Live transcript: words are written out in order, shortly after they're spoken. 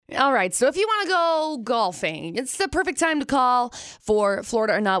All right. So if you want to go golfing, it's the perfect time to call for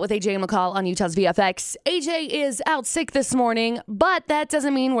Florida or Not with AJ and McCall on Utah's VFX. AJ is out sick this morning, but that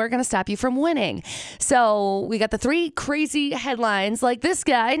doesn't mean we're going to stop you from winning. So we got the 3 crazy headlines, like this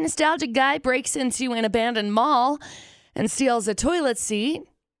guy, nostalgic guy, breaks into an abandoned mall and steals a toilet seat.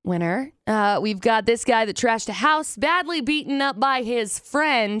 Winner. We've got this guy that trashed a house, badly beaten up his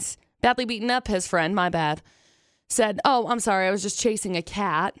friend, my bad. Said, oh, I'm sorry, I was just chasing a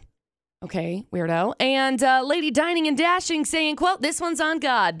cat. Okay, weirdo. And lady dining and dashing saying, quote, this one's on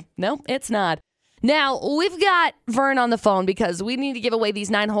God. No, it's not. Now, we've got Vern on the phone because we need to give away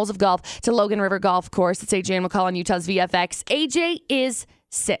these 9 holes of golf to Logan River Golf Course. It's AJ and McCall on Utah's VFX. AJ is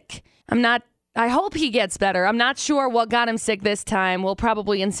sick. I hope he gets better. I'm not sure what got him sick this time. We'll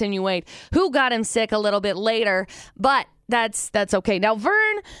probably insinuate who got him sick a little bit later, but that's okay. Now,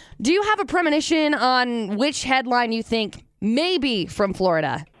 Vern, do you have a premonition on which headline you think may be from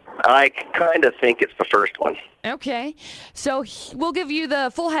Florida? I kind of think it's the first one. Okay. So we'll give you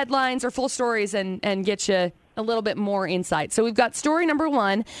the full headlines or full stories and get you a little bit more insight. So we've got story number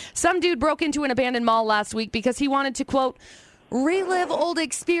 1. Some dude broke into an abandoned mall last week because he wanted to, quote, relive old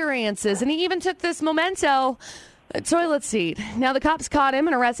experiences. And he even took this memento toilet seat. Now, the cops caught him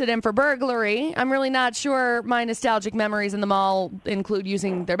and arrested him for burglary. I'm really not sure my nostalgic memories in the mall include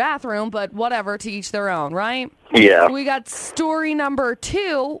using their bathroom, but whatever, to each their own, right? Yeah. We got story number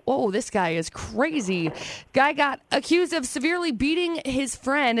 2. Oh, this guy is crazy. Guy got accused of severely beating his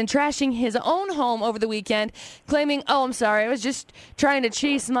friend and trashing his own home over the weekend, claiming, oh, I'm sorry, I was just trying to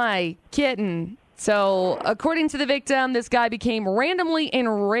chase my kitten. So, according to the victim, this guy became randomly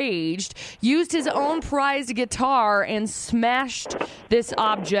enraged, used his own prized guitar, and smashed this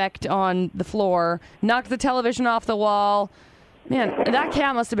object on the floor, knocked the television off the wall. Man, that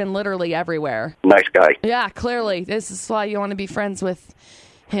cat must have been literally everywhere. Nice guy. Yeah, clearly. This is why you want to be friends with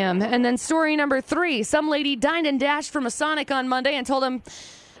him. And then story number 3. Some lady dined and dashed from a Sonic on Monday and told him,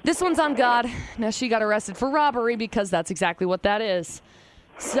 this one's on God. Now, she got arrested for robbery because that's exactly what that is.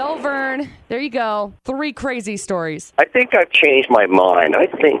 So, Vern, there you go. 3 crazy stories. I think I've changed my mind. I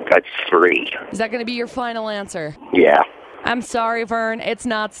think that's 3. Is that going to be your final answer? Yeah. I'm sorry, Vern. It's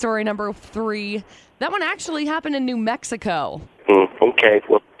not story number 3. That one actually happened in New Mexico. Okay.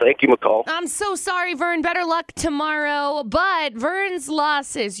 Well, thank you, McCall. I'm so sorry, Vern. Better luck tomorrow. But Vern's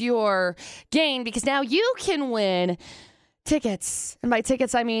loss is your gain because now you can win tickets. And by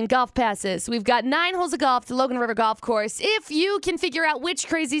tickets, I mean golf passes. We've got 9 holes of golf to Logan River Golf Course if you can figure out which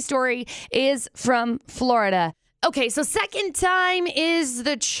crazy story is from Florida. Okay, so second time is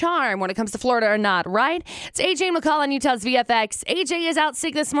the charm when it comes to Florida or not, right? It's AJ and McCall on Utah's VFX. AJ is out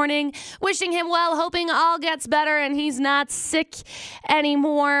sick this morning. Wishing him well, hoping all gets better and he's not sick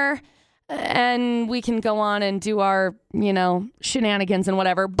anymore. And we can go on and do our, shenanigans and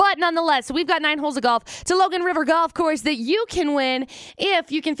whatever. But nonetheless, we've got 9 holes of golf to Logan River Golf Course that you can win if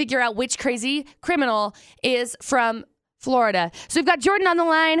you can figure out which crazy criminal is from Florida. So we've got Jordan on the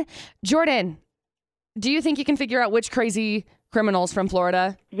line. Jordan, do you think you can figure out which crazy criminal's from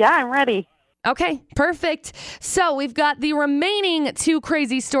Florida? Yeah, I'm ready. Okay, perfect. So we've got the remaining 2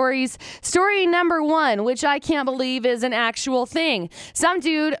 crazy stories. Story number 1, which I can't believe is an actual thing. Some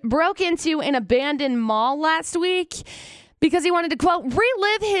dude broke into an abandoned mall last week because he wanted to, quote,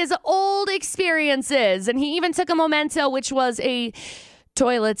 relive his old experiences. And he even took a memento, which was a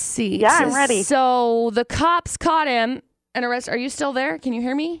toilet seat. Yeah, I'm ready. So the cops caught him and arrested. Are you still there? Can you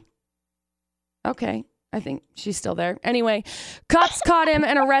hear me? Okay. I think she's still there. Anyway, cops caught him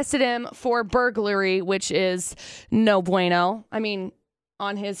and arrested him for burglary, which is no bueno. I mean,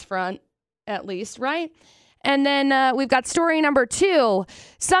 on his front, at least, right? And then we've got story number 2.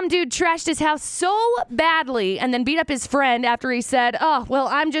 Some dude trashed his house so badly and then beat up his friend after he said, oh, well,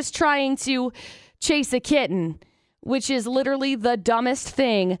 I'm just trying to chase a kitten, which is literally the dumbest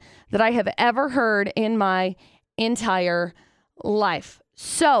thing that I have ever heard in my entire life.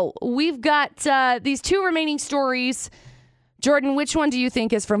 So we've got these 2 remaining stories. Jordan, which one do you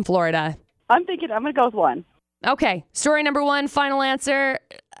think is from Florida? I'm going to go with 1. Okay. Story number 1, final answer.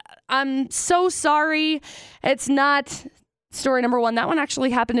 I'm so sorry. It's not story number 1. That one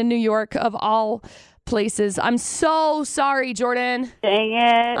actually happened in New York, of all places. I'm so sorry, Jordan. Dang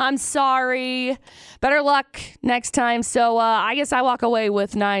it. I'm sorry. Better luck next time. So I guess I walk away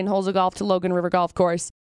with 9 holes of golf to Logan River Golf Course.